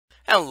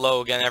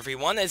Hello again,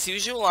 everyone. As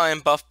usual, I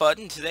am Buff Bud,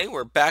 and today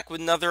we're back with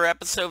another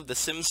episode of The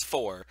Sims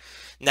 4.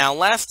 Now,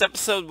 last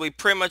episode, we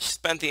pretty much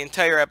spent the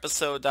entire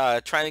episode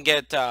trying to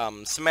get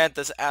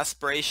Samantha's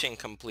aspiration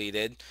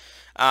completed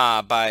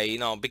by,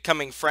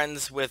 becoming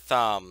friends with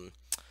some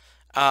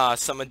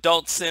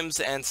adult Sims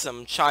and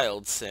some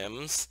child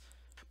Sims.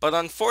 But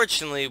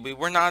unfortunately, we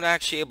were not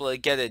actually able to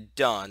get it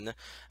done.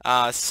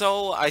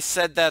 So I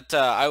said that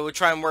I would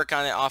try and work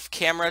on it off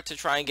camera to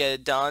try and get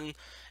it done.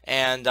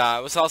 And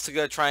I was also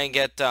going to try and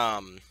get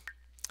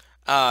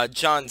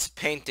John's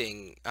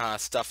painting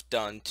stuff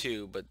done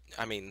too. But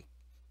I mean,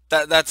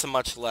 that's a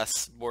much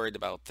less worried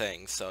about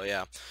thing. So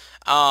yeah.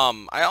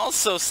 I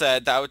also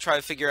said that I would try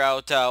to figure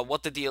out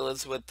what the deal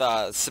is with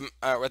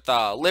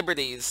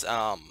Liberty's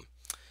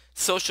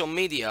social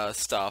media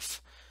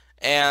stuff.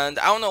 And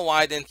I don't know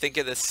why I didn't think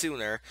of this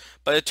sooner,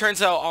 but it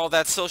turns out all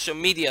that social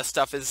media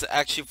stuff is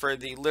actually for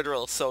the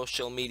literal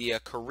social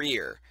media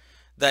career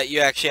that you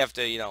actually have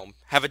to,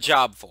 have a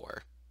job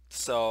for.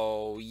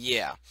 So,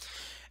 yeah.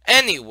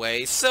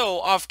 Anyway, so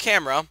off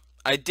camera,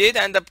 I did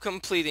end up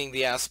completing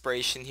the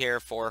aspiration here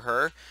for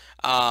her.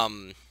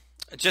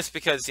 Just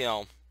because,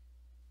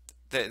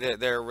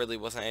 there really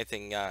wasn't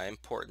anything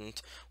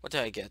important. What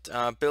did I get?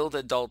 Build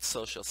adult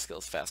social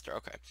skills faster.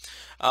 Okay.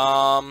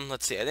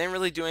 Let's see. I didn't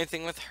really do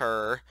anything with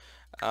her.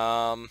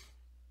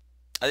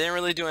 I didn't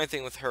really do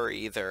anything with her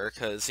either,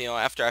 because,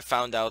 after I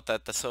found out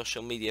that the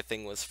social media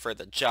thing was for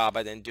the job,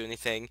 I didn't do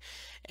anything.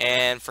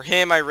 And for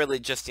him, I really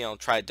just,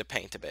 tried to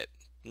paint a bit.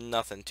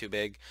 Nothing too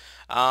big.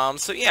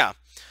 So yeah.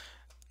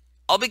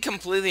 I'll be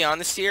completely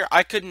honest here.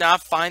 I could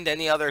not find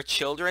any other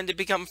children to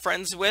become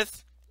friends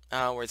with.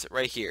 Where is it?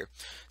 Right here.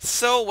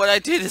 So what I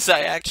did is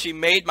I actually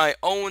made my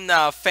own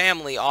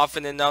family off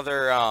in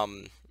another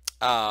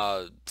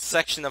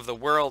section of the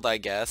world, I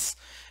guess,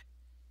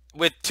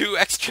 with 2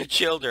 extra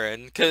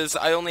children, because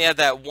I only had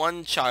that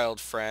one child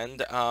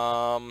friend.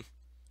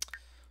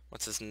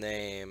 What's his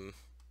name?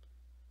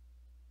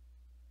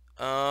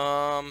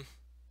 I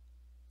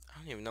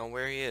don't even know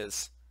where he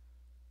is.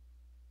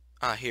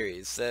 Ah, here he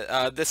is.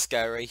 This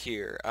guy right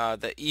here.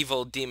 The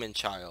evil demon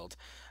child.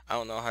 I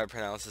don't know how to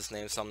pronounce his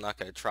name, so I'm not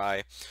gonna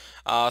try.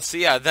 So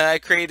yeah, then I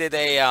created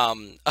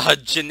a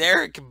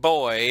generic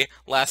boy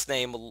last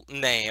name,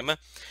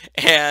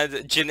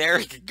 and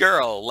generic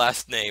girl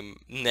last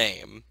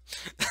name.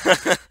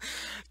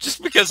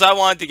 Just because I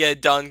wanted to get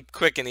it done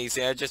quick and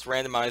easy, I just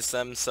randomized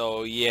them.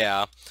 So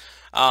yeah.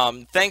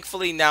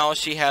 Thankfully now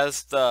she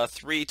has the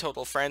 3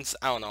 total friends.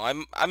 I don't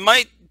know. I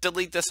might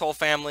delete this whole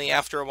family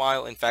after a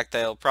while. In fact,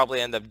 they'll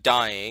probably end up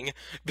dying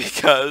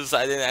because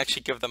I didn't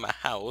actually give them a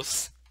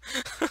house.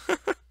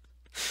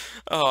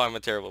 Oh, I'm a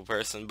terrible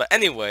person. But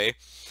anyway,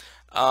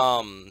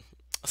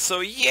 so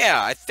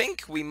yeah, I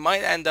think we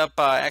might end up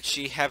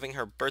actually having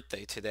her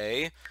birthday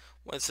today.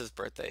 What's his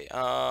birthday?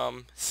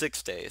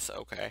 6 days.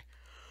 Okay.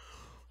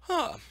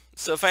 Huh.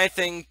 So if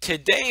anything,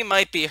 today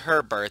might be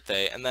her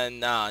birthday, and then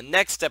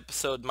next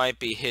episode might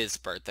be his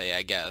birthday,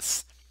 I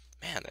guess.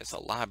 Man, there's a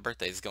lot of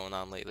birthdays going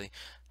on lately.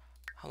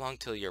 How long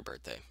till your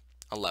birthday?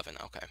 11,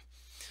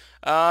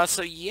 okay.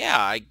 So yeah,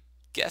 I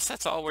guess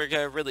that's all we're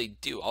gonna really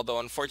do. Although,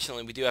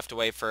 unfortunately, we do have to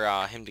wait for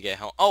him to get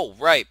home. Oh,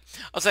 right.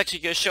 I was actually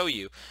gonna show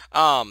you.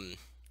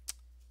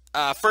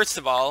 First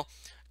of all,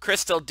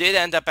 Crystal did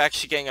end up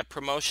actually getting a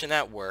promotion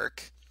at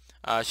work.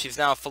 She's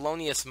now a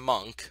felonious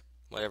monk,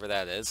 whatever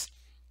that is.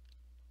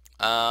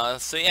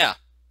 So yeah,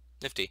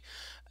 nifty.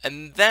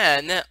 And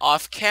then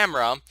off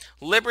camera,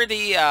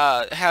 Liberty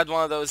had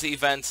one of those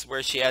events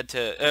where she had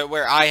to,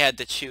 where I had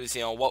to choose,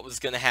 what was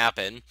going to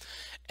happen.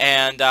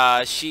 And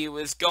she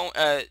was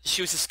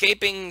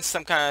escaping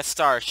some kind of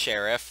star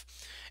sheriff,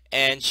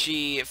 and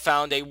she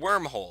found a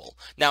wormhole.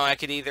 Now I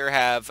could either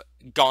have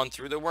gone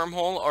through the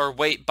wormhole or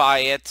wait by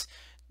it.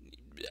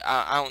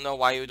 I don't know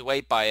why you would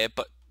wait by it,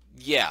 but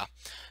yeah.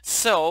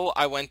 So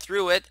I went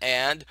through it,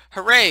 and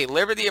hooray!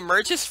 Liberty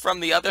emerges from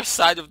the other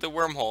side of the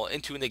wormhole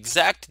into an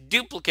exact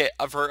duplicate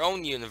of her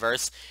own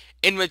universe,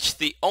 in which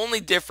the only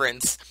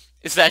difference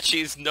is that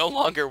she is no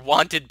longer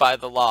wanted by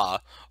the law.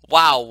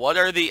 Wow, what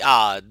are the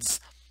odds?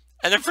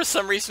 And then for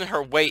some reason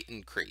her weight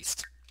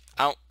increased.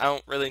 I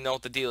don't really know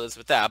what the deal is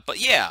with that, but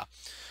yeah.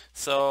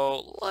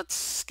 So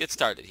let's get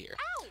started here.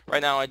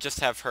 Right now I just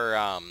have her,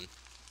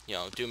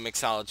 do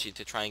mixology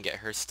to try and get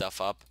her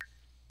stuff up.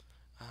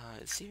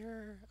 Is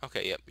your...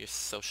 Okay, yep, your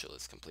social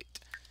is complete.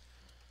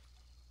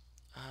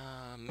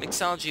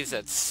 Mixology is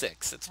at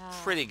 6. It's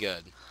pretty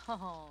good.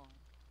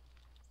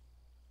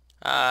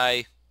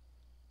 Hi.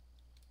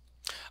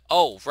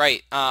 Oh,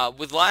 right.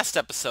 With last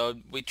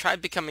episode, we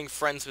tried becoming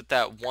friends with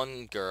that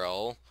one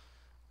girl.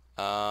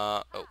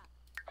 Oh,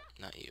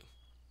 not you.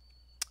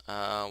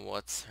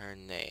 What's her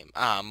name?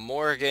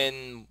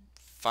 Morgan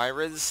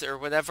Fires or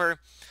whatever.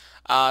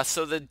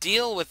 So the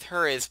deal with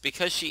her is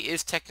because she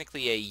is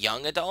technically a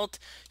young adult,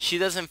 she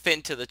doesn't fit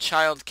into the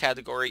child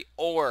category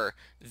or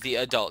the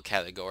adult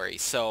category,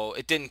 so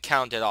it didn't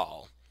count at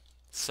all.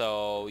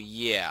 So,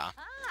 yeah.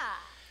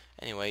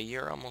 Anyway,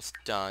 you're almost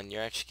done.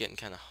 You're actually getting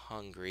kind of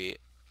hungry.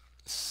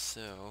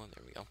 So,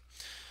 there we go.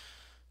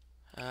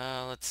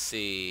 Let's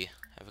see.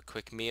 Have a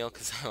quick meal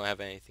because I don't have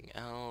anything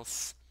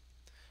else.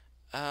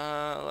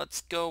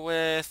 Let's go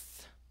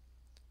with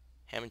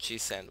ham and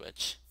cheese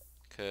sandwich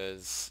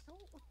because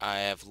I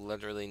have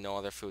literally no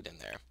other food in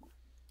there.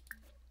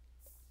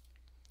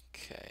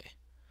 Okay.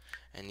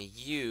 And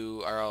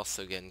you are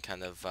also getting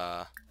kind of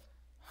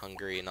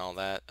hungry and all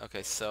that.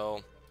 Okay,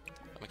 so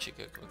how much you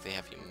cook? They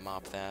have you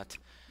mop that.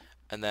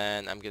 And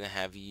then I'm gonna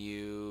have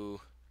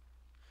you...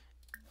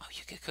 Oh,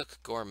 you can cook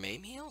gourmet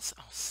meals?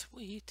 Oh,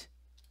 sweet.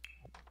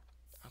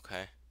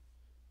 Okay.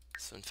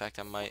 So in fact,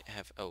 I might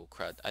have... Oh,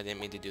 crud. I didn't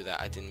mean to do that.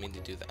 I didn't mean to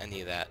do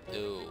any of that.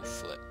 Ooh,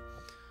 flip.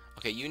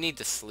 Okay, you need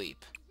to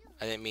sleep.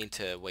 I didn't mean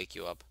to wake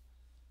you up.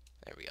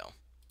 There we go.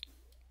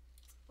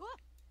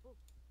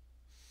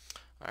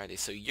 Alrighty,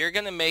 so you're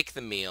gonna make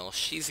the meal.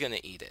 She's gonna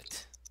eat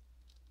it.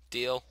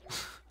 Deal?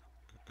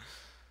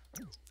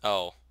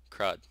 Oh,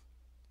 crud.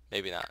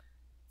 Maybe not.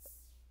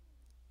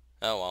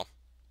 Oh well.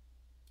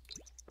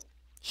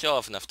 She'll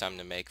have enough time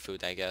to make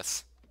food, I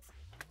guess.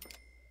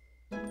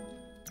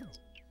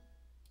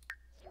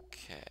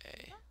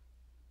 Okay.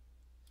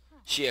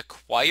 She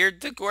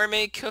acquired the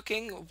gourmet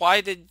cooking?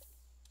 Why did...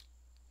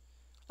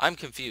 I'm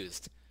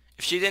confused.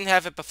 If she didn't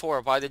have it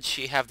before, why did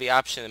she have the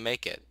option to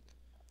make it?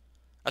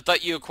 I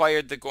thought you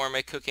acquired the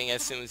gourmet cooking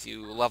as soon as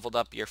you leveled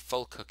up your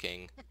full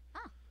cooking.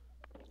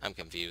 I'm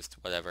confused.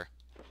 Whatever.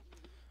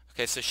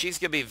 Okay, so she's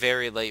gonna be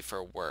very late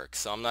for work,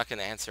 so I'm not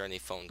gonna answer any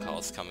phone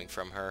calls coming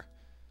from her.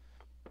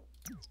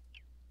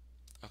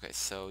 Okay,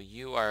 so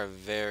you are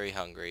very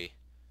hungry.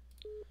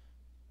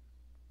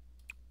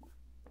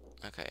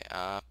 Okay,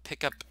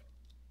 pick up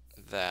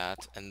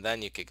that, and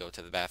then you could go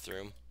to the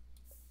bathroom.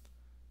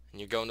 And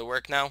you're going to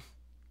work now?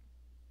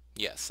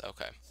 Yes,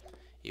 okay.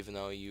 Even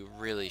though you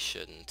really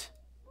shouldn't.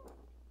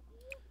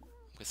 I'm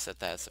gonna set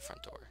that as the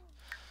front door.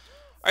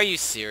 Are you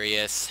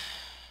serious?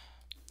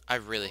 I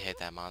really hate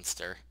that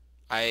monster.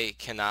 I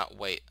cannot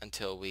wait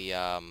until we,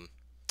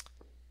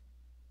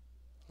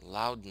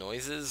 loud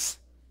noises?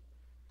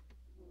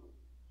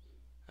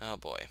 Oh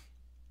boy.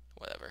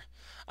 Whatever.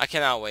 I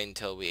cannot wait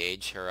until we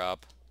age her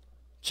up.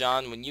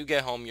 John, when you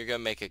get home, you're gonna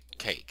make a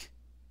cake.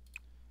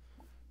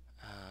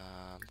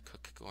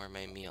 Cook a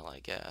gourmet meal, I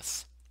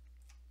guess.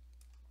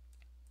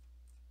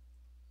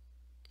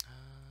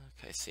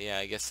 Okay, so yeah,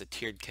 I guess the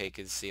tiered cake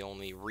is the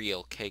only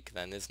real cake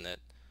then, isn't it?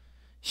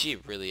 She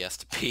really has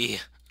to pee.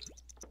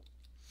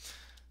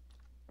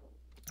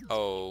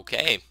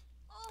 Okay.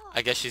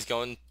 I guess she's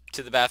going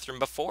to the bathroom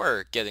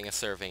before getting a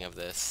serving of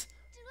this.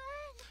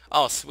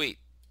 Oh, sweet.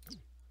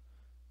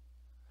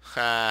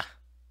 Ha.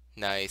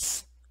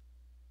 Nice.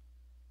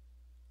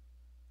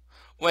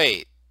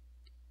 Wait.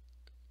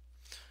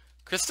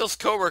 Crystal's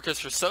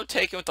coworkers were so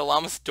taken with the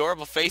llama's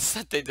adorable face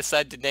that they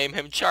decided to name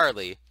him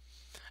Charlie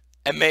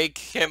and make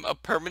him a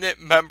permanent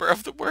member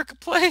of the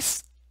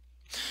workplace.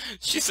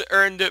 She's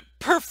earned a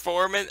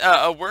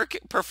work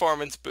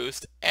performance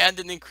boost and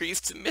an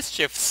increased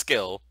mischief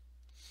skill.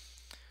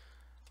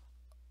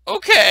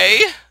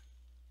 Okay.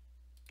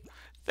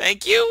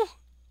 Thank you.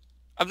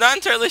 I'm not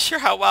entirely sure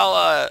how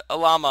well a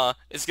llama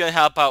is going to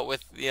help out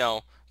with, you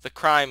know, the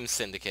crime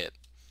syndicate.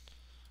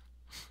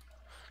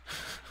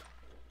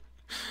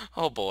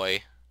 Oh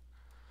boy.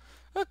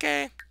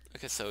 Okay.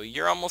 Okay, so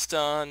you're almost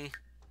done.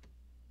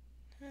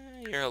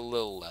 You're a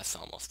little less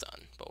almost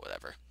done, but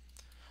whatever.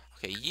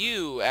 Okay,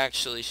 you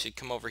actually should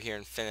come over here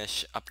and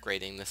finish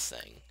upgrading this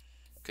thing,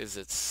 because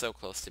it's so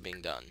close to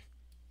being done.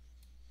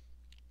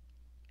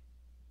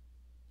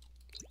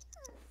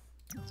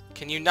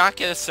 Can you not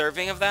get a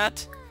serving of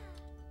that?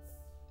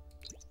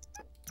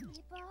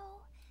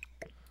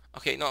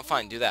 Okay, no,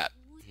 fine, do that.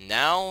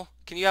 Now,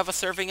 can you have a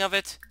serving of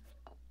it?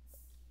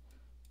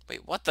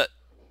 Wait, what the...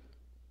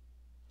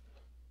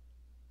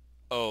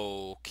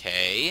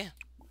 Okay.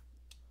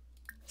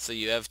 So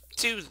you have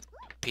 2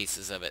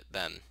 pieces of it,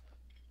 then.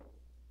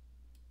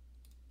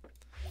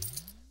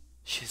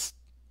 She's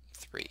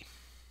 3.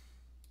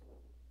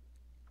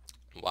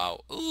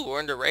 Wow. Ooh,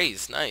 earned a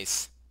raise.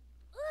 Nice.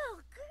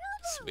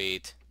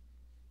 Sweet.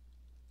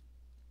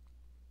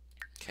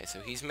 Okay, so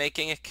he's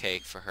making a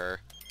cake for her.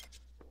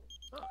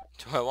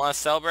 Do I want to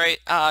celebrate?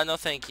 No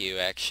thank you,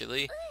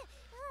 actually.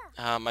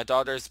 My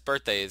daughter's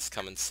birthday is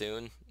coming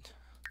soon.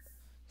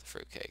 The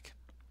fruitcake.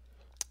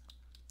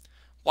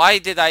 Why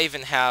did I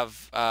even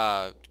have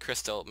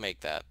Crystal make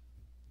that?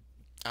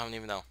 I don't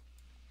even know.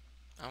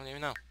 I don't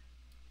even know.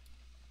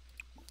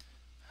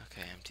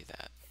 Okay, empty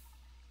that.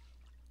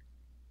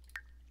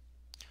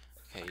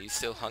 Okay, you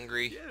still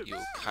hungry? You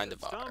kind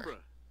of are.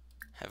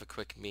 Have a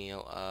quick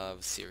meal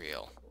of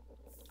cereal.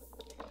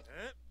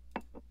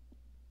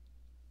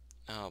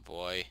 Oh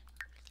boy.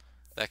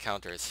 That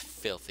counter is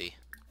filthy.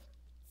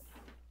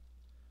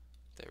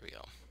 There we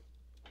go.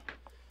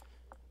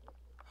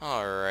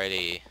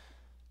 Alrighty.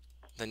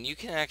 Then you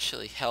can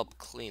actually help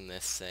clean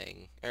this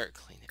thing.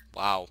 Clean it.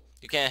 Wow.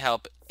 You can't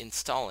help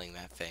installing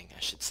that thing, I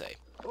should say.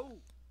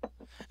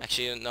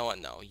 Actually, you know what?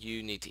 No.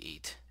 You need to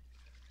eat.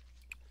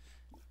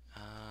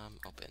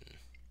 Open.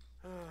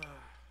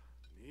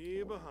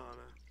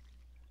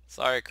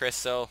 Sorry,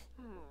 Crystal.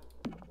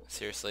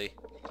 Seriously.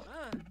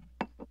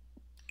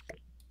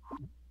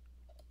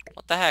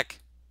 What the heck?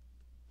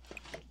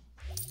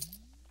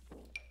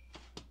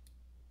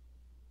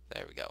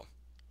 There we go.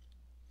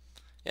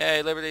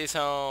 Yay, Liberty's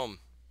home.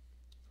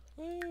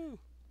 Woo.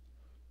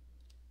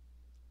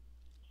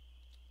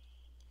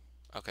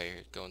 Okay,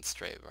 you're going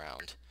straight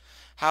around.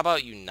 How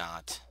about you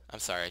not? I'm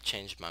sorry, I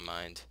changed my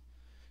mind.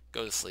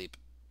 Go to sleep.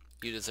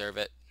 You deserve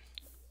it.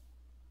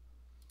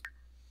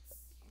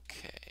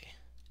 Okay.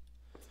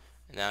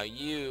 Now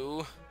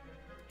you...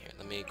 Here,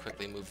 let me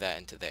quickly move that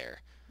into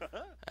there.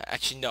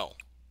 Actually, no.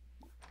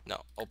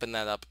 No, open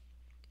that up.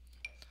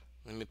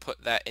 Let me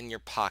put that in your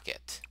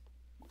pocket.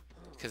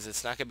 Because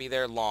it's not going to be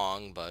there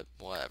long, but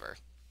whatever.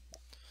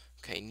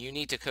 Okay, and you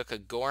need to cook a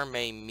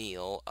gourmet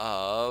meal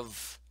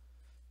of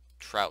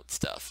trout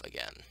stuff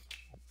again.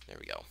 There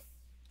we go.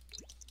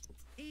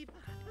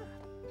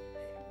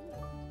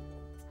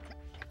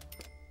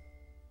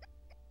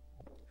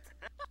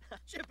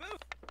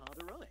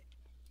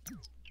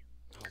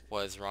 Oh,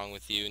 what is wrong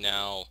with you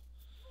now?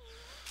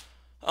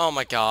 Oh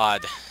my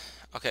god.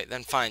 Okay,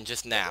 then fine,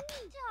 just nap.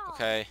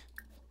 Okay?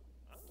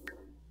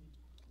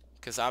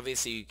 Because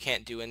obviously you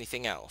can't do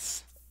anything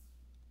else.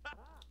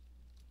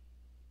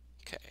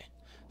 Okay.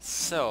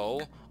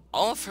 So,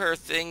 all of her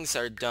things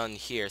are done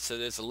here, so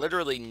there's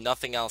literally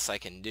nothing else I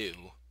can do.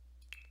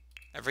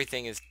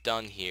 Everything is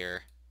done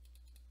here.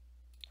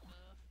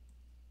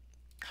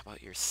 How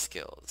about your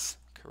skills?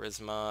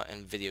 Charisma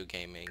and video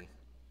gaming.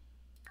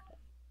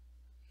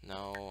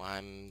 No,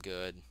 I'm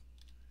good.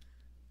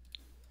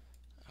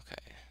 Okay.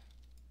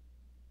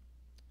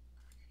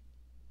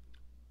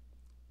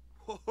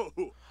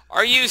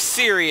 Are you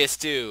serious,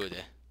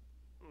 dude?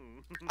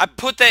 I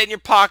put that in your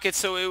pocket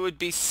so it would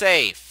be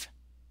safe.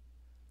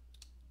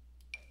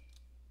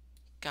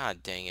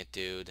 God dang it,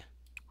 dude.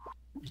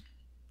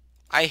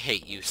 I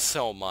hate you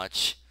so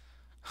much.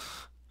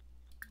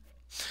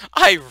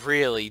 I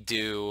really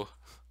do.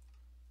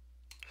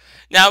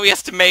 Now he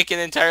has to make an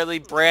entirely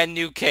brand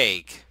new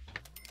cake.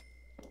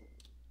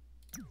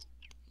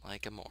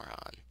 Like a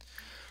moron.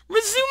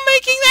 Resume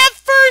making that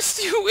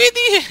first, you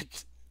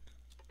idiot!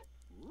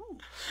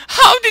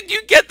 How did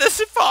you get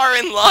this far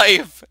in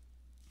life?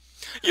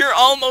 You're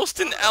almost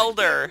an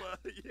elder.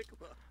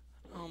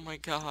 Oh my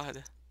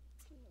god.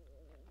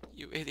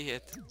 You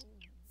idiot.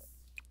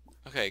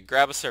 Okay,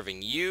 grab a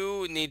serving.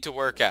 You need to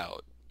work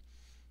out.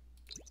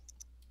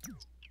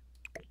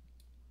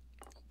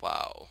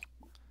 Wow.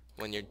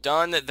 When you're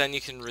done, then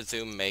you can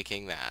resume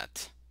making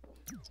that.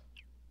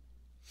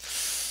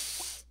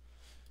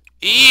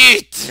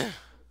 Eat!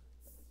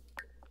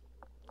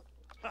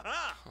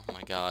 Oh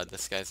my god,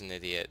 this guy's an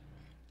idiot.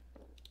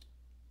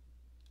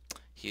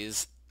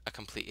 He's a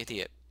complete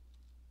idiot.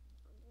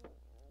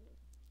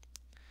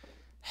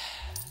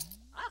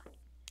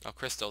 Oh,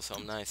 Crystal's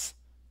home, nice.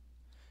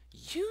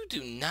 You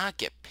do not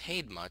get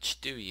paid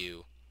much, do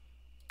you?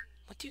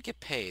 What do you get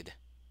paid?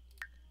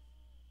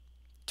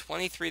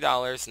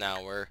 $23 an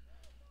hour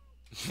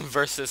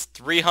versus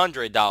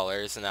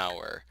 $300 an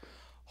hour.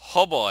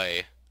 Oh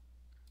boy.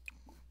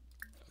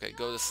 Okay,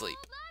 go to sleep.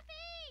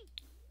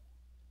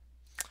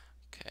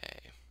 Okay.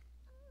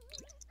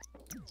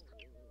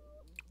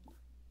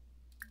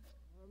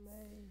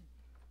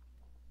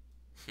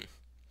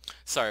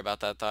 Sorry about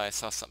that, though. I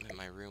saw something in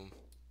my room.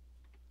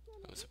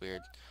 That was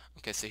weird.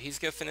 Okay, so he's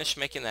gonna finish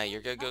making that.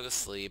 You're gonna go to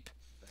sleep.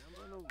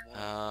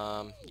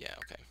 Yeah,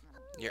 okay.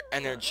 You're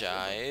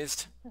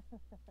energized.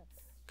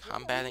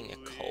 Combating a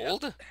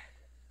cold?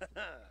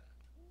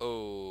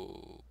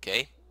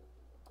 Okay.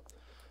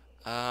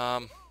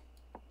 Can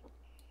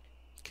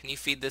you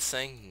feed this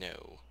thing?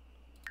 No.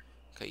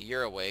 Okay,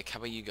 you're awake. How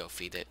about you go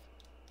feed it?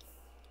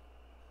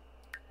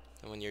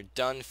 And when you're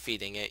done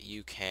feeding it,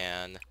 you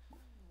can...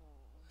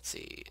 Let's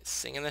see,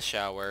 sing in the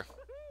shower.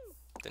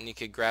 Then you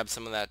could grab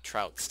some of that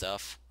trout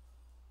stuff.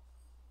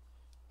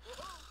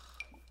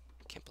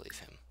 Can't believe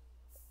him.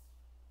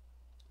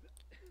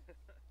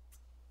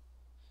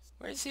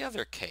 Where's the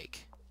other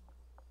cake?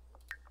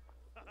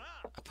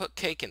 I put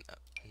cake in...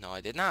 No, I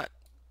did not.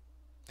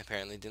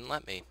 Apparently didn't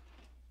let me.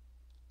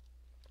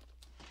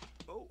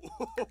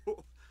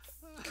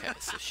 Okay,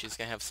 so she's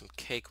gonna have some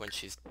cake when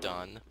she's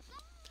done.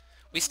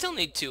 We still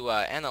need to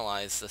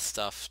analyze this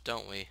stuff,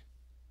 don't we?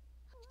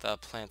 The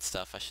plant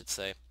stuff, I should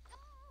say.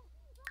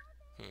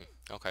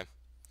 Okay.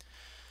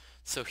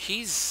 So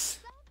he's...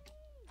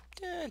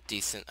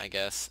 decent, I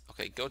guess.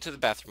 Okay, go to the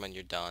bathroom when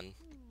you're done.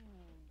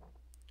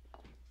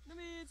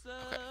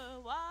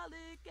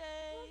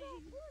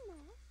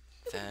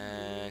 Okay.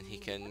 Then he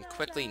can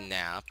quickly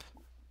nap.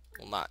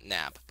 Well, not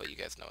nap, but you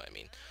guys know what I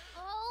mean.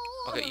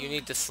 Okay, you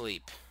need to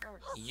sleep.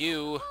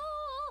 You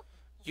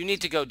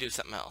need to go do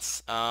something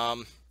else.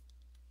 What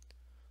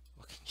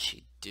can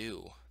she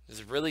do?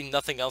 There's really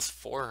nothing else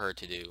for her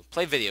to do.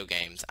 Play video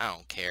games. I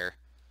don't care.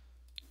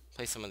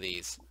 Play some of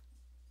these.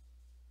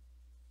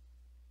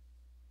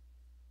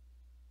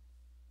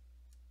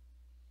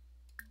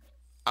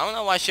 I don't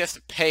know why she has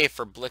to pay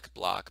for Blick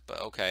Block,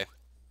 but okay.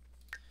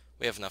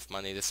 We have enough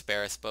money to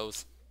spare, I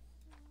suppose.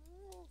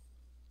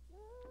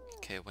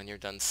 Okay, when you're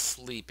done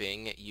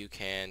sleeping, you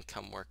can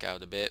come work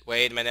out a bit.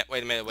 Wait a minute,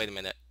 wait a minute, wait a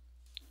minute.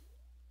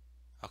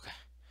 Okay.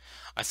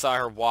 I saw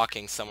her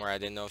walking somewhere. I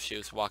didn't know if she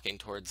was walking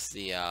towards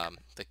the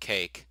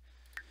cake.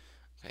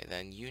 Okay,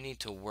 then you need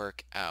to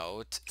work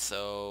out.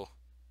 So,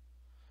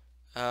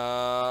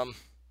 work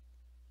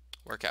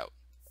out.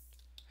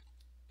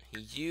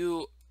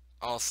 You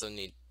also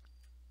need...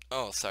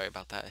 Oh, sorry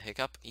about that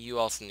hiccup. You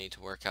also need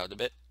to work out a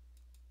bit.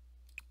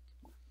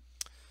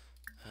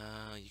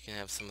 You can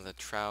have some of the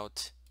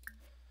trout.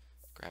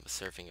 Grab a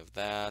serving of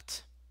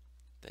that.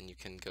 Then you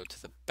can go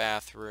to the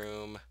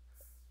bathroom.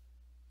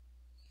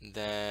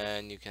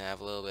 Then you can have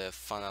a little bit of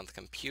fun on the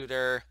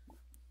computer.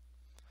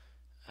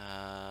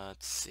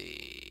 Let's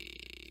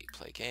see.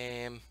 Play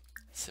game.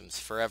 Sims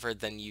Forever.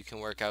 Then you can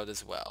work out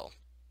as well.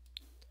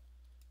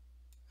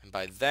 And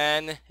by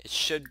then, it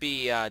should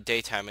be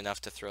daytime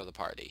enough to throw the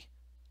party.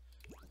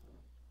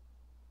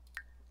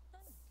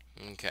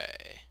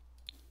 Okay.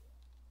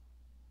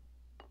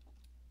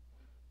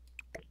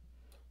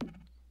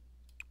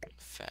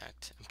 In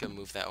fact, I'm gonna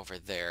move that over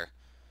there.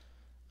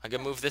 I'm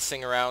gonna move this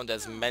thing around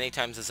as many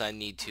times as I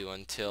need to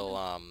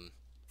until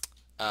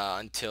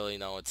you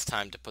know it's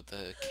time to put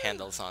the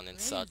candles on and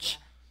such.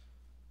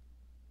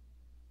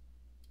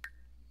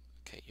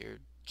 Okay, you're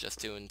just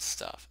doing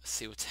stuff.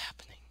 See what's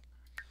happening.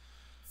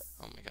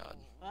 Oh my god.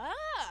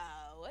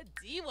 Wow, a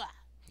diva.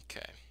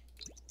 Okay.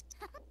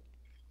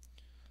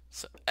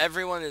 So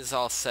everyone is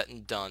all set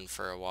and done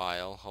for a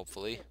while,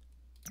 hopefully.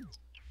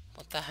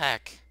 What the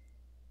heck?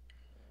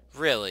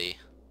 Really?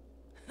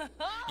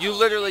 You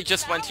literally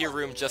just went to your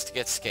room just to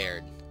get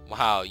scared.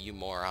 Wow, you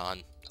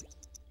moron.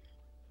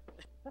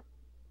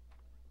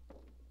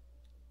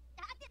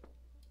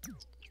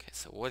 Okay,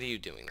 so what are you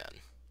doing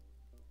then?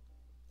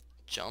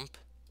 Jump?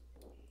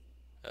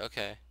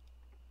 Okay.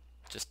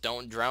 Just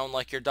don't drown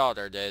like your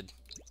daughter did.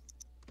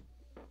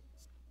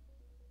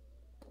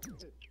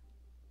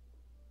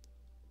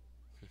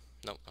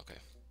 Nope, okay.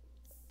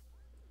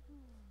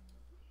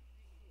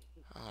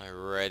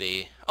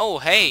 Alrighty. Oh,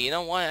 hey, you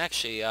know what?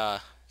 Actually,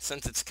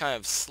 since it's kind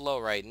of slow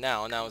right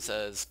now, now it's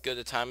as good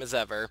a time as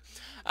ever.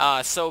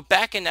 So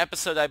back in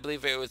episode, I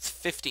believe it was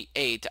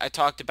 58, I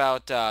talked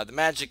about the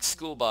Magic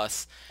School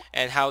Bus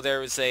and how there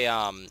was a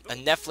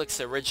Netflix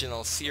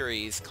original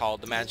series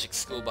called The Magic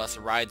School Bus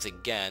Rides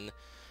Again.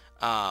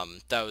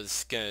 That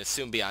was gonna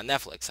soon be on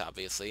Netflix,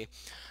 obviously.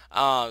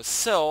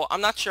 So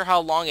I'm not sure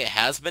how long it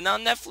has been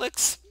on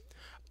Netflix,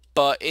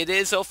 but it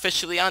is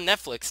officially on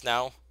Netflix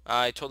now.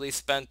 I totally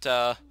spent,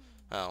 well,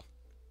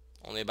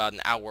 only about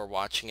an hour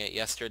watching it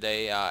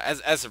yesterday,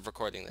 as of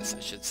recording this,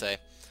 I should say.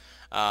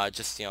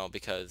 Just, you know,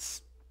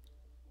 because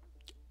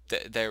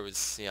there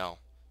was, you know,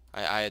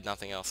 I had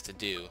nothing else to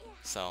do,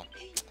 so,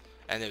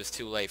 and it was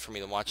too late for me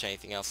to watch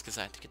anything else because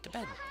I had to get to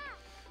bed.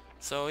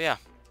 So, yeah.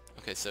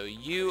 Okay, so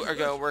you are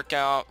gonna work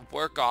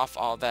off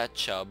all that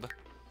chub.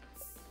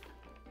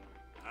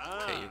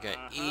 Okay, you're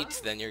gonna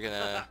eat, then you're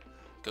gonna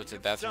go to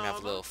the bathroom,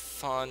 have a little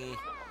fun.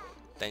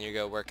 Then you're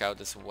gonna work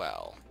out as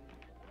well.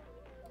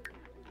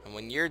 And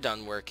when you're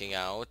done working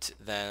out,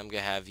 then I'm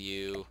gonna have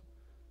you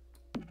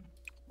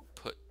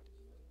put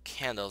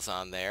candles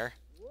on there.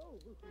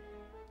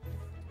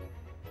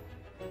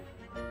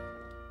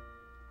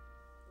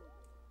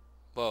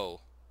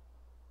 Whoa.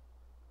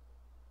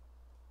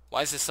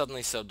 Why is it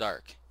suddenly so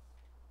dark?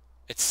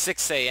 It's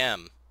 6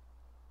 a.m.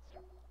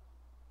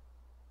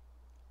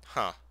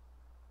 Huh.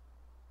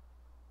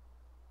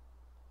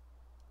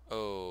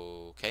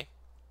 Okay.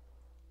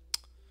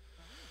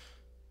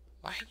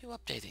 Why are you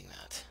updating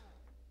that?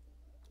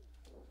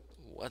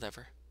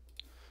 Whatever.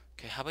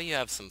 Okay, how about you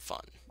have some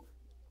fun?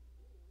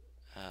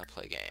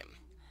 Play game.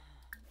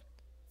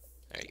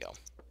 There you go.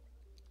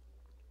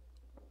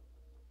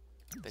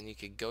 Then you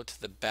could go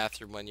to the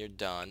bathroom when you're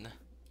done.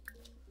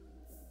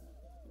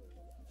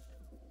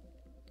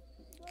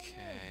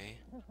 Okay.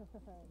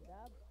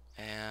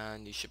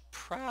 And you should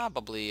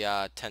probably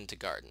tend to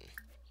garden.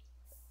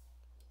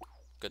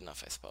 Good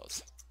enough, I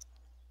suppose.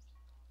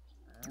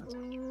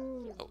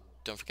 Oh,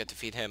 don't forget to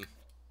feed him.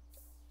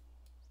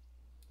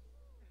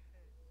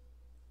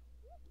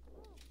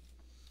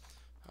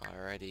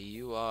 Alrighty,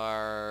 you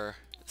are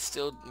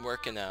still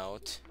working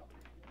out.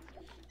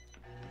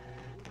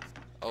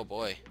 Oh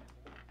boy.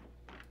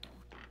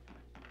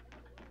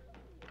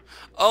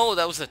 Oh,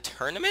 that was a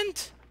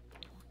tournament?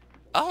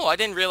 Oh, I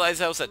didn't realize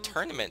that was a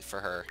tournament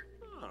for her.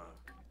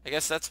 I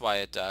guess that's why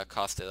it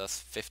costed us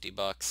 50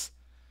 bucks.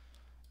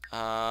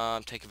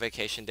 Take a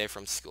vacation day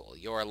from school.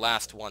 Your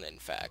last one, in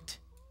fact.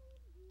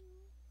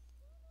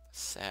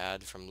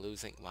 Sad from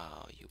losing.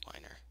 Wow, you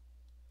whiner.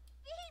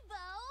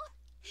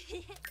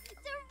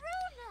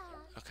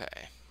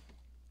 Okay.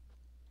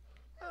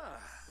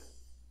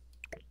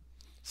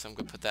 So I'm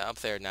gonna put that up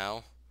there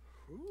now.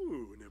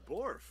 Ooh,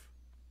 Neborf.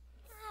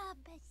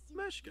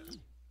 Meshka.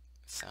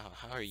 So,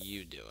 how are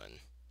you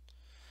doing?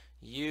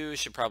 You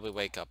should probably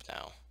wake up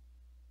now.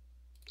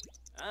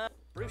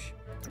 Frisch.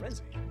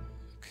 Renzi.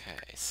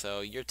 Okay,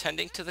 so you're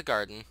tending to the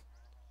garden.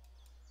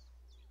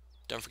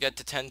 Don't forget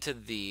to tend to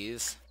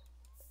these.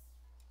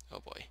 Oh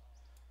boy.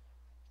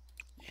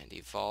 And And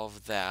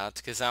evolve that,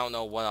 because I don't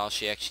know what else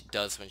she actually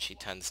does when she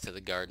tends to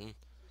the garden.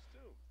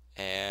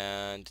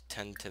 And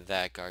tend to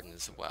that garden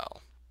as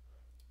well.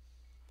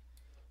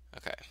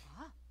 Okay.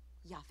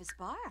 Yafis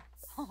bar.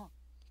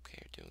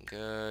 Okay, you're doing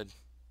good.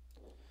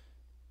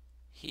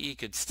 He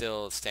could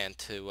still stand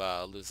to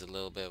lose a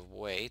little bit of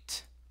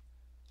weight,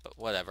 but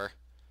whatever.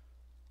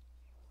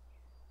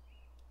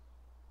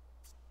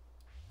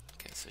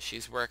 Okay, so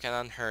she's working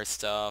on her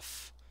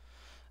stuff.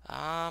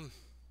 Yeah,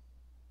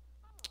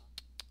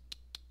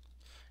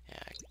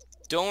 I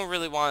don't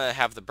really want to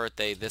have the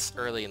birthday this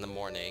early in the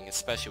morning,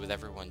 especially with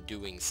everyone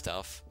doing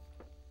stuff.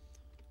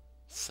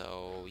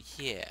 So,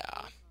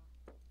 yeah.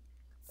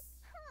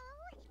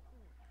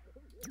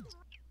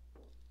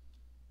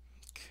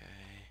 Okay.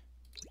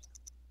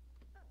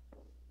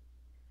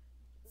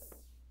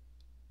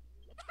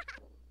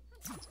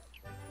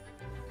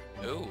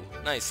 Ooh,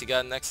 nice. You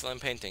got an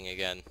excellent painting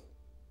again.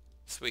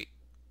 Sweet.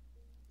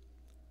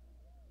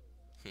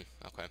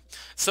 Okay.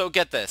 So,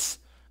 get this.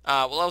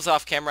 While I was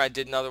off camera, I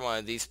did another one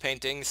of these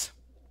paintings.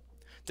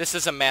 This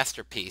is a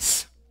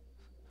masterpiece.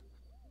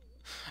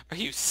 Are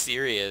you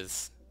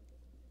serious?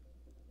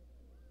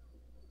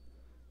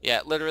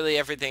 Yeah, literally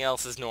everything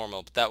else is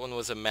normal, but that one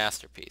was a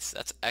masterpiece.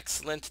 That's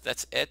excellent.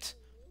 That's it.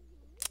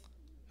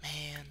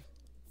 Man.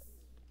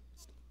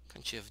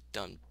 Couldn't you have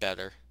done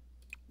better?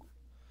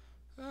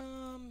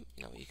 You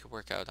know, you could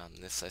work out on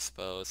this, I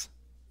suppose.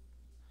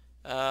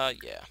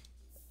 Yeah.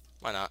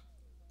 Why not?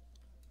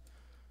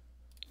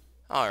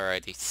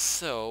 Alrighty,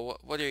 so,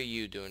 what are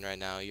you doing right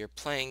now? You're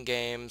playing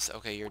games.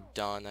 Okay, you're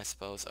done, I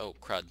suppose. Oh,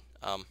 crud.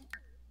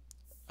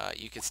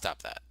 You could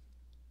stop that.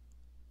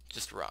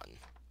 Just run.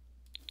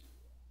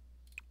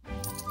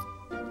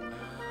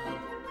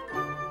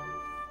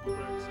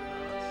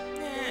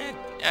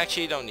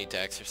 Actually, you don't need to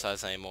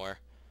exercise anymore.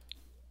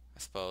 I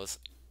suppose.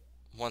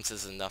 Once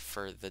is enough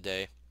for the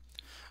day.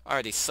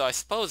 Alrighty, so I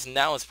suppose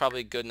now is probably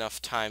a good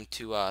enough time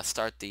to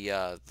start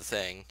the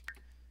thing.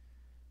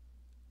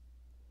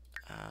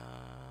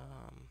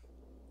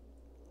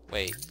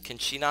 Wait, can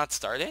she not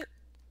start it?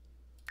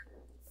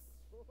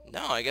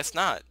 No, I guess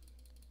not.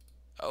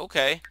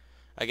 Okay.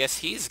 I guess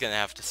he's gonna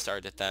have to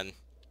start it then.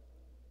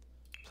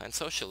 Plan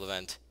social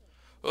event.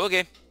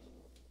 Okay.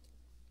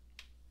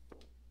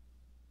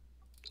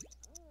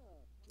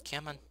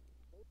 Come on.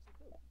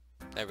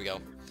 There we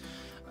go.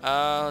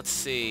 Let's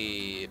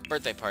see.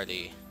 Birthday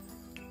party.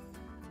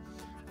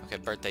 Okay,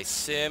 birthday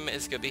sim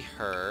is gonna be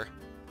her.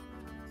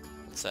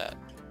 What's that?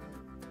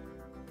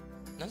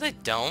 No, they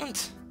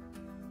don't.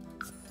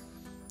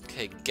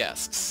 Okay,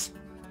 guests.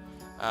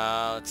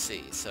 Let's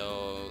see.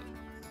 So,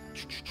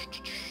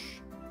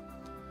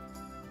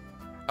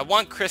 I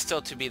want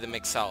Crystal to be the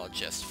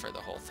mixologist for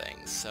the whole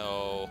thing.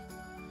 So,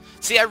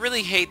 see, I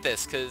really hate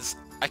this because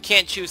I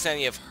can't choose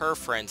any of her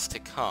friends to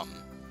come.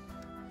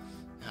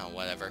 Oh,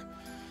 whatever.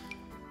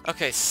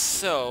 Okay,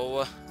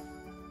 so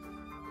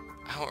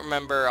I don't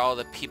remember all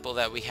the people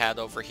that we had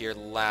over here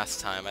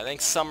last time. I think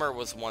Summer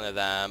was one of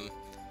them.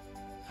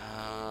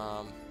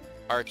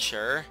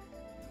 Archer.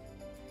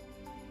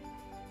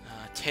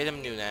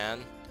 Tatum Noonan.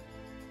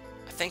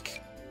 I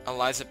think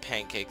Eliza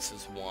Pancakes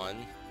was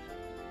one.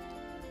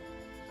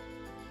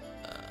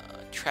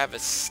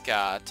 Travis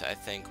Scott, I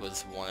think,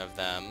 was one of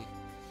them.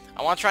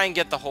 I want to try and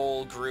get the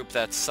whole group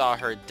that saw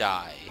her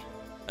die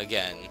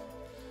again.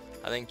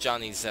 I think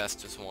Johnny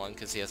Zest was one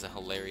because he has a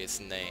hilarious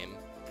name.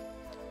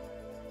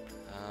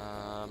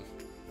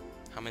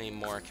 How many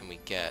more can we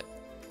get?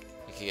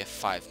 We can get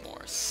 5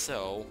 more.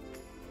 So,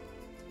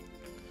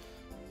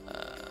 I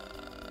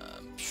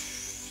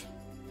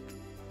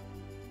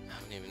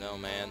don't even know,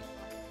 man.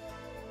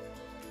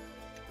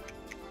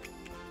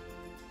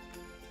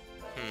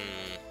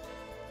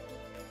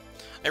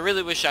 I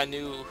really wish I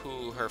knew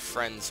who her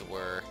friends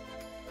were.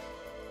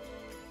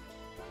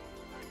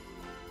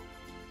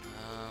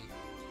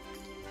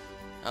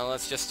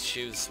 Let's just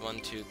choose 1,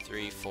 2,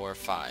 3, 4,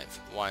 5.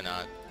 Why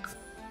not?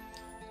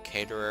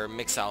 Caterer,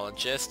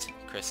 mixologist,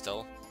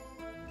 Crystal.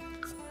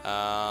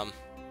 No,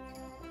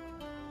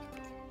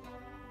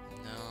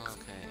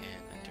 okay,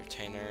 and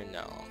entertainer,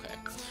 no, okay.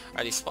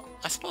 Alrighty,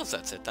 I suppose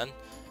that's it then.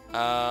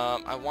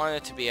 I want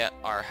it to be at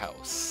our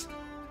house.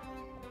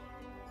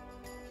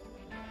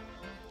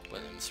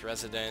 Williams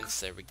residence,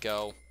 there we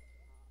go.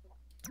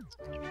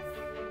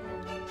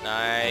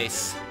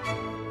 Nice.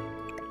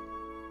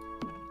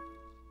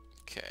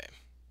 Okay.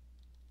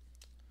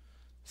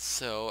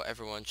 So,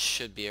 everyone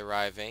should be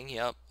arriving.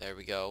 Yep, there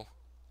we go.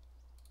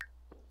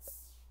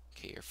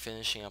 Okay, you're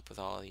finishing up with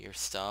all your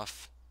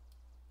stuff.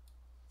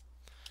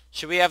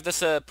 Should we have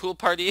this pool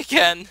party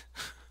again?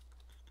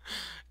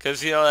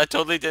 Because, you know, that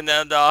totally didn't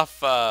end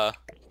off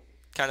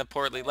kind of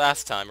poorly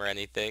last time or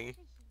anything.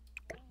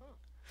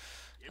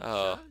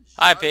 Oh.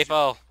 Hi,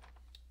 people.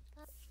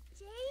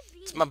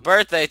 It's my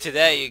birthday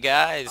today, you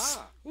guys.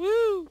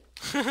 Woo!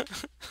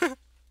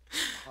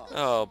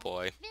 Oh,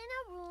 boy.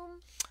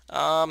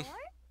 You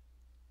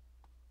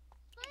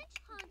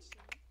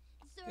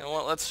know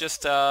what, let's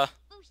just, should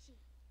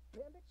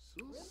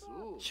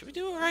we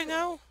do it right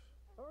now?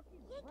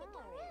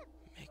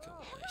 Make a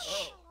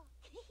wish.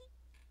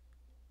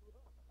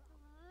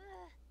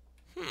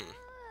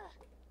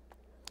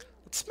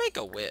 Let's make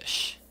a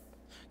wish.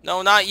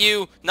 No, not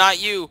you!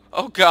 Not you!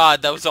 Oh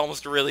god, that was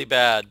almost really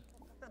bad.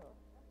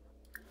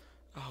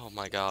 Oh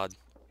my god.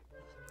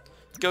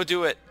 Go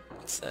do it!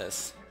 What's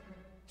this?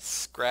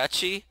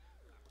 Scratchy?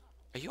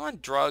 Are you on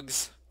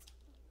drugs?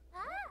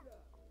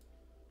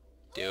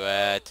 Do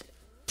it.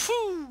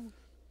 Pooh!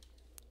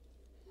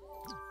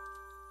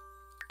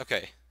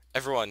 Okay,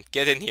 everyone,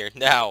 get in here,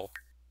 now!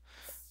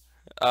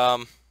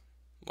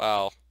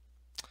 Well,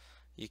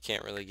 you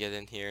can't really get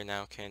in here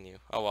now, can you?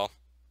 Oh well.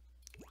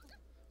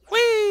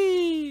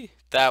 Whee!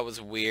 That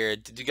was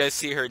weird. Did you guys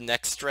see her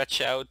neck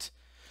stretch out?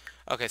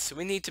 Okay, so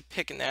we need to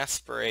pick an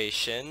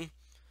aspiration.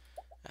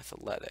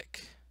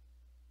 Athletic.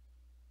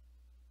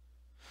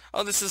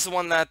 Oh, this is the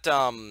one that,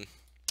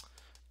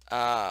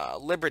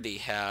 Liberty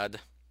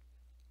had.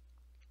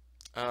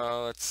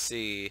 Let's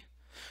see.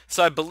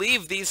 So I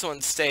believe these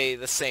ones stay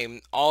the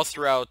same all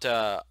throughout,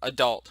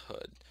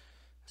 adulthood.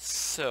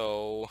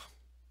 So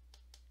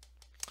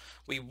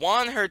we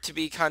want her to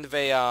be kind of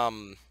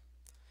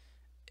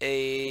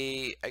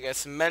I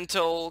guess,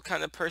 mental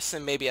kind of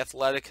person, maybe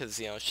athletic, because,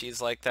 you know, she's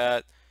like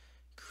that.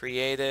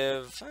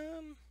 Creative,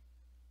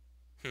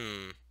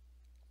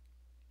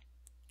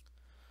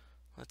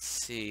 let's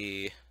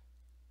see.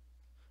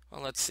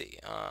 Well, let's see.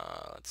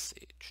 Let's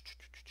see.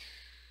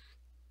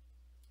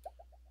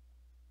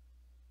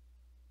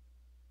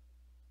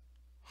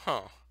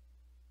 Huh.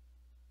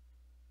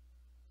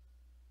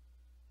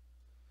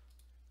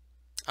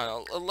 I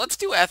don't know. Let's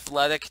do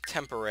athletic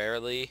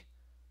temporarily.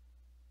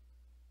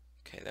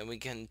 Okay, then we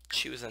can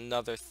choose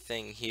another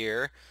thing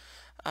here.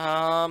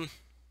 Hmm.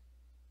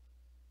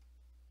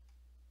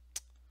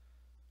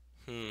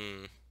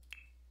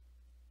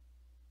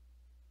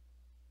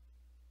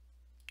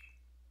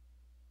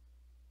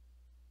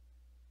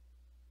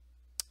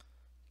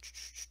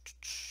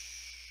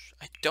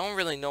 I don't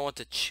really know what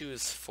to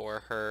choose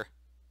for her.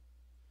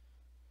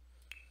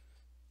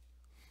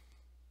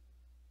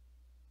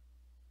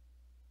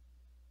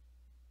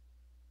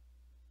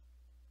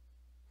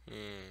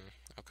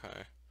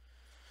 Okay.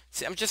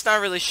 See, I'm just not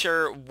really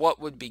sure what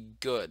would be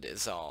good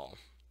is all.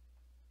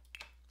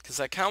 Because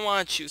I kind of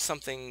want to choose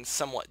something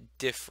somewhat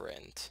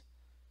different.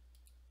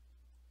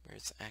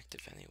 Where's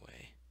active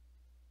anyway?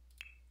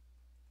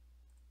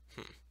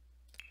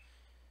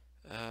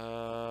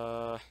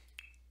 I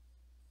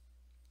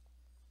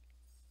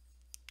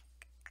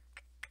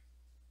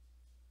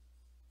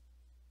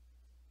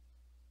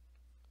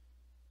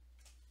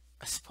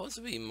suppose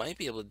we might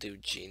be able to do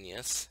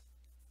genius.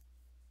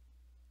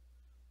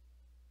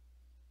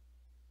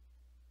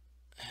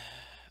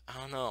 I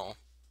don't know.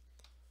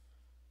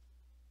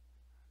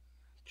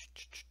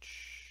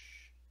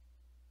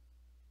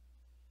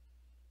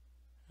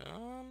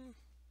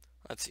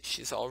 Let's see.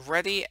 She's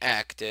already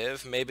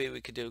active. Maybe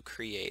we could do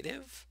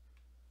creative.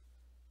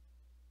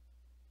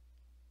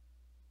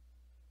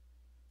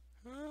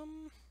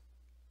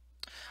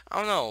 I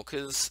don't know,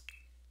 because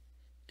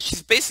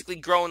she's basically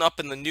grown up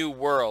in the new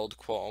world,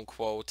 quote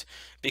unquote,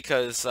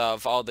 because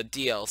of all the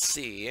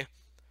DLC.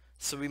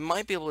 So we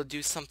might be able to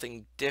do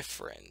something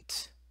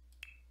different.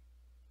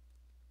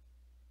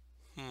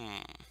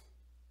 No.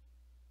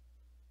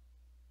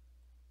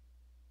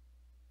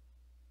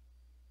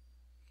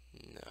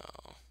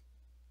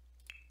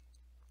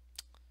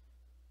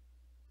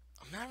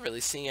 I'm not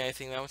really seeing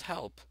anything that would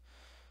help.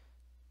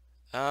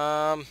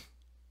 I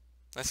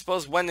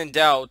suppose when in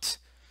doubt,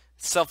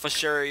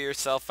 self-assure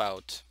yourself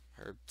out.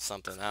 Or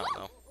something, I don't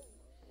know.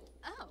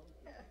 Oh.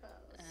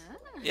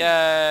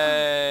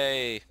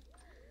 Yay!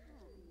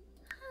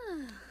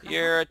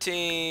 You're a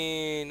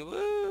teen!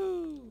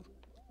 Woo!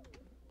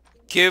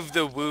 Give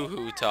the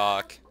woohoo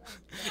talk.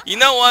 You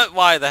know what?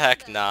 Why the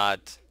heck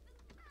not?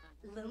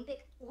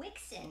 Lumbic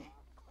Wixen.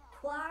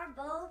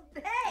 Quarbo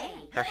Bay.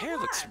 Her hair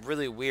looks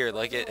really weird.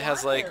 Like, it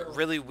has, like,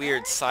 really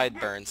weird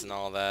sideburns and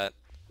all that.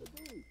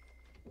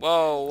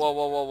 Whoa, whoa,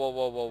 whoa, whoa, whoa,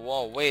 whoa, whoa,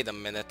 whoa. Wait a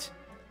minute.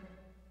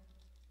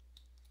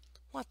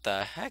 What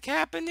the heck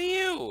happened to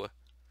you?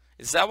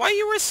 Is that why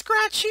you were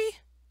scratchy?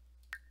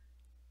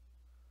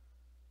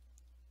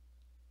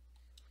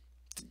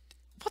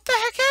 What the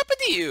heck happened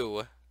to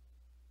you?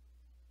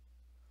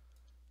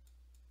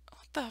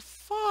 What the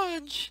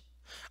fudge?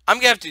 I'm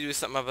gonna have to do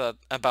something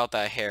about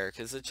that hair,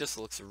 because it just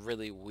looks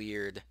really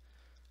weird.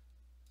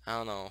 I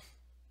don't know.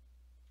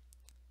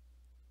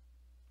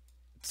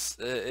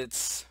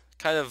 It's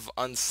kind of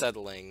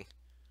unsettling.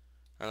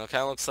 I don't know,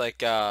 kind of looks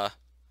like, I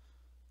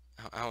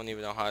don't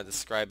even know how to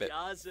describe it.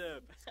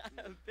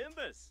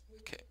 Bimbus.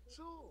 Okay.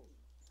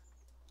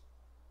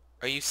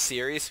 Are you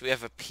serious? We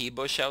have a pea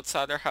bush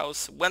outside our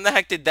house? When the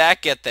heck did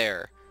that get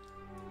there?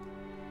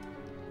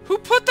 Who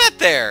put that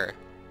there?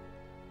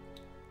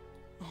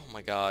 Oh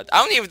my god.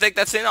 I don't even think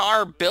that's in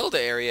our build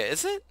area,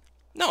 is it?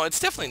 No, it's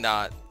definitely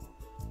not.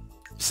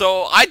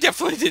 So, I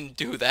definitely didn't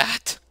do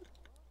that.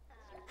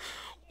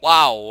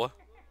 Wow.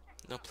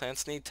 No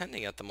plants need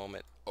tending at the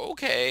moment.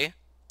 Okay.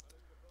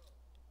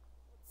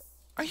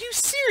 Are you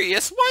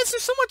serious? Why is there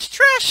so much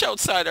trash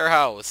outside our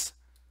house?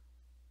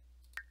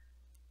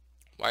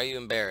 Why are you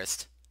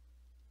embarrassed?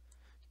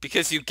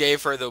 Because you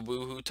gave her the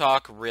woohoo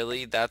talk?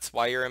 Really? That's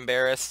why you're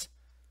embarrassed?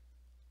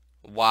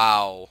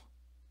 Wow.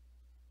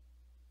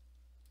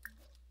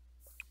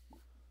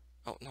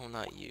 Oh, no,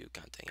 not you.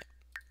 God dang it.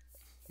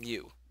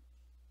 You.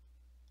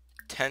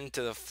 Tend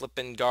to the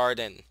flippin'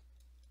 garden.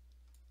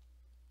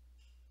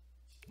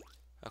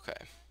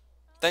 Okay.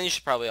 Then you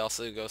should probably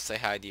also go say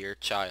hi to your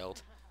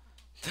child.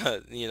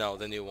 You know,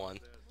 the new one.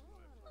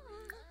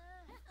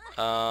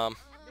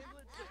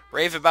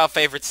 Rave about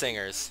favorite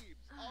singers.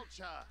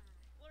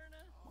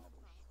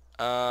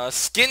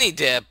 Skinny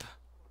dip.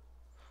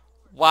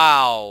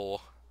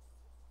 Wow.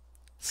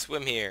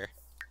 Swim here.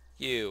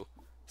 You.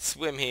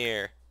 Swim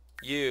here.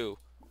 You.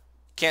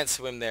 Can't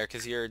swim there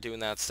because you're doing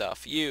that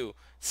stuff. You.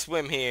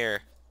 Swim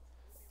here.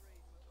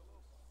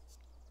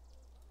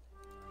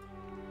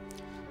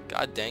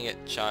 God dang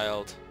it,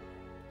 child.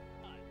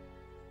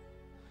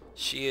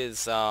 She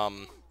is,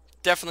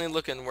 definitely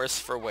looking worse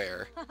for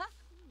wear.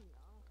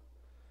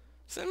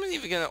 Is anyone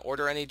even gonna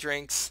order any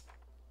drinks?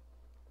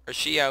 Or is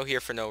she out here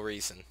for no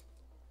reason?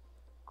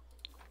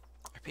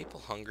 Are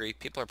people hungry?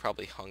 People are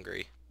probably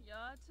hungry.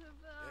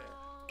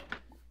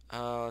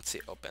 Let's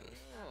see, open.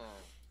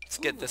 Let's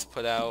get this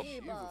put out.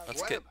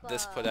 Let's get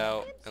this put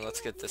out. And let's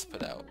get this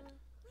put out.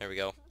 There we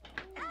go.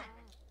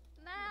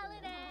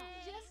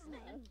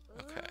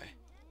 Okay.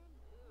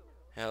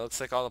 Yeah, looks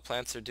like all the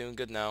plants are doing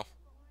good now.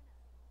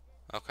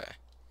 Okay.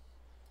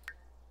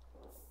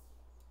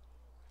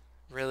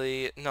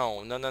 Really?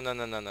 No, no, no, no,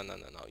 no, no, no, no,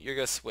 no, no. You're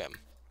gonna swim.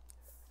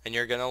 And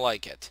you're gonna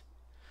like it.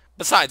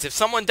 Besides, if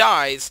someone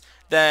dies,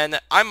 then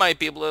I might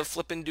be able to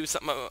flip and do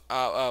something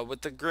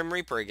with the Grim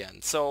Reaper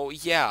again. So,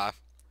 yeah.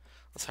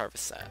 Let's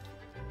harvest that.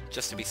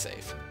 Just to be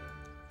safe.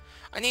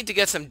 I need to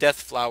get some death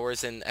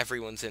flowers in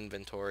everyone's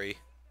inventory.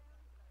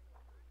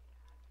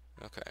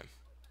 Okay.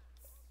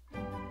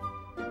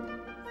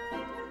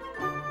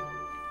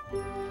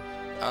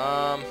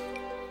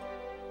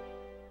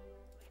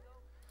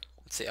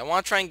 Let's see. I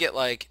want to try and get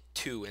like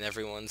 2 in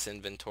everyone's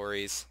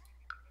inventories.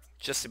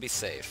 Just to be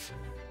safe.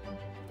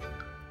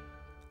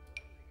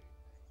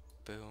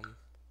 Boom.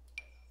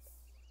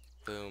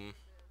 Boom.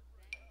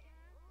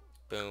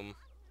 Boom.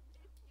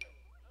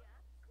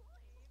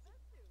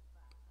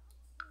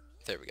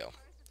 There we go.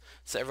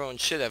 So everyone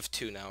should have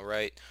 2 now,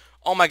 right?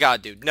 Oh my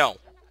god, dude. No.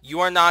 You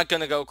are not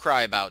gonna go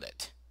cry about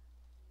it.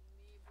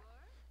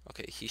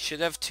 Okay, he should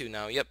have 2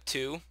 now. Yep,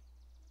 2.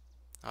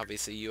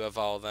 Obviously, you have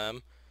all of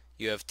them.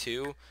 You have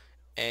 2.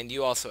 And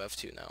you also have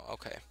 2 now.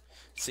 Okay.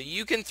 So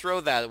you can throw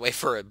that away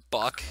for a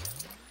buck.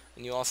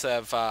 And you also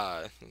have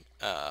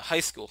high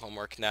school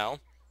homework now.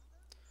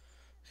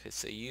 Okay,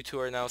 so you 2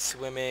 are now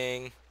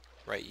swimming.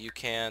 Right, you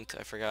can't.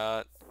 I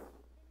forgot.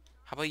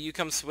 How about you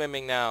come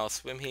swimming now?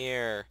 Swim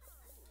here.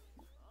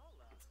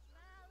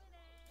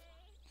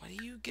 What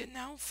are you getting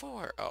out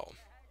for? Oh.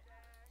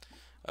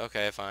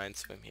 Okay, fine.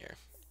 Swim here.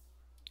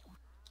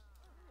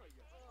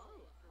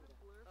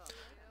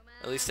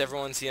 At least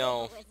everyone's, you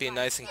know, being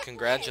nice and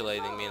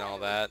congratulating me and all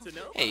that.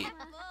 Hey,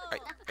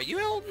 are you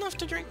old enough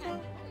to drink now?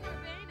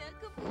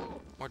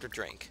 Order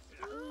drink.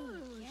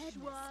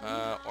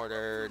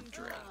 Order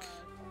drink.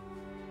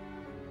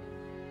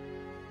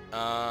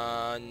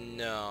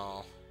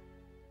 No.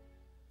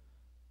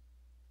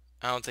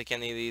 I don't think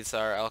any of these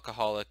are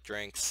alcoholic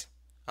drinks.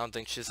 I don't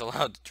think she's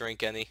allowed to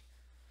drink any.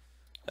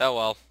 Oh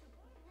well.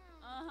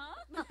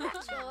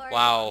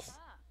 Wow.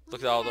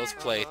 Look at all those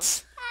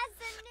plates.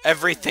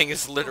 Everything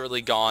is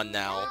literally gone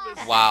now.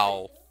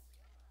 Wow.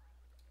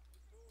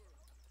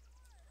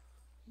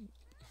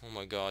 Oh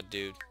my god,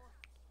 dude.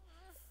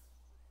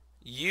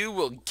 You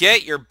will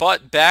get your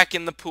butt back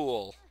in the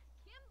pool.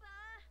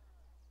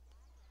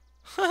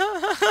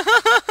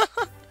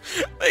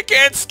 They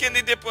can't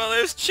skinny dip while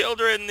there's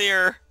children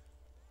near.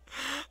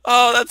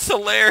 Oh, that's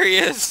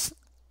hilarious.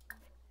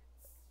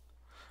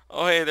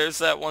 Oh, hey, there's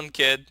that one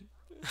kid.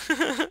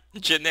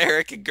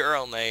 Generic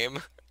girl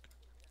name.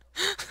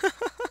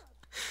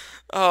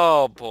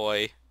 Oh,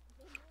 boy.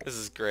 This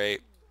is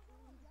great.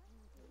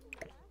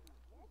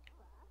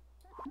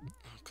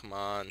 Oh, come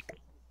on.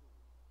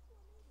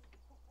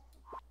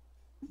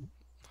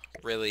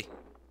 Really?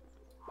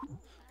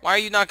 Why are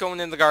you not going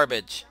in the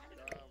garbage?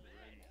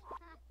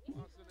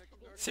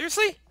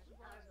 Seriously?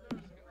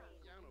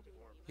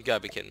 You gotta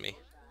be kidding me.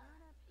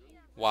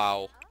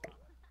 Wow.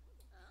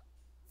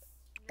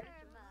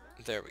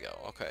 There we go,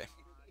 okay.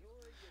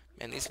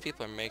 Man, these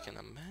people are making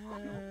a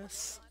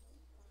mess.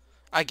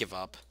 I give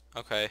up.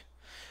 Okay.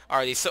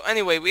 Alrighty, so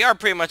anyway, we are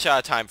pretty much out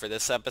of time for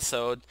this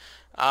episode.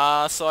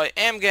 So I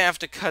am gonna have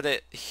to cut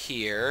it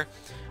here.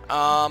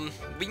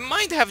 We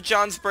might have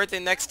John's birthday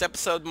next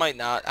episode, might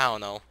not. I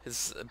don't know.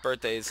 His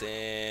birthday's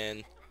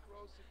in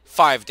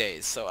 5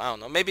 days, so I don't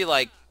know. Maybe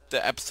like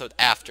the episode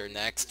after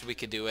next, we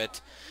could do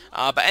it.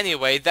 But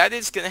anyway, that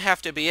is going to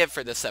have to be it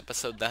for this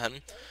episode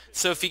then.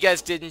 So if you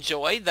guys did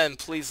enjoy, then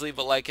please leave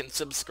a like and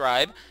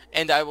subscribe,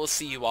 and I will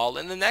see you all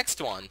in the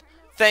next one.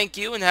 Thank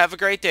you, and have a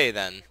great day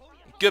then.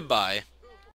 Goodbye.